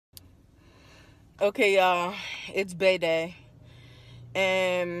Okay, y'all, it's Bey Day,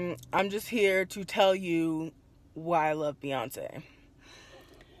 and I'm just here to tell you why I love Beyonce.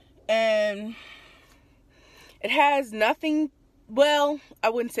 And it has nothing, well, I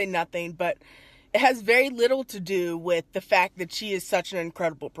wouldn't say nothing, but it has very little to do with the fact that she is such an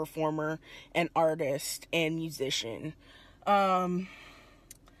incredible performer and artist and musician. I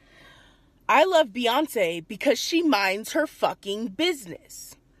love Beyonce because she minds her fucking business.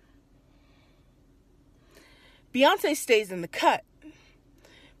 Beyonce stays in the cut.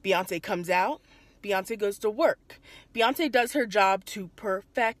 Beyonce comes out. Beyonce goes to work. Beyonce does her job to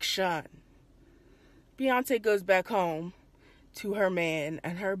perfection. Beyonce goes back home to her man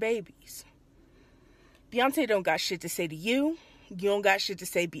and her babies. Beyonce don't got shit to say to you. You don't got shit to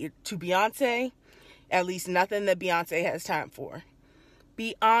say to Beyonce. At least nothing that Beyonce has time for.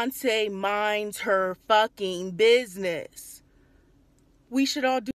 Beyonce minds her fucking business. We should all do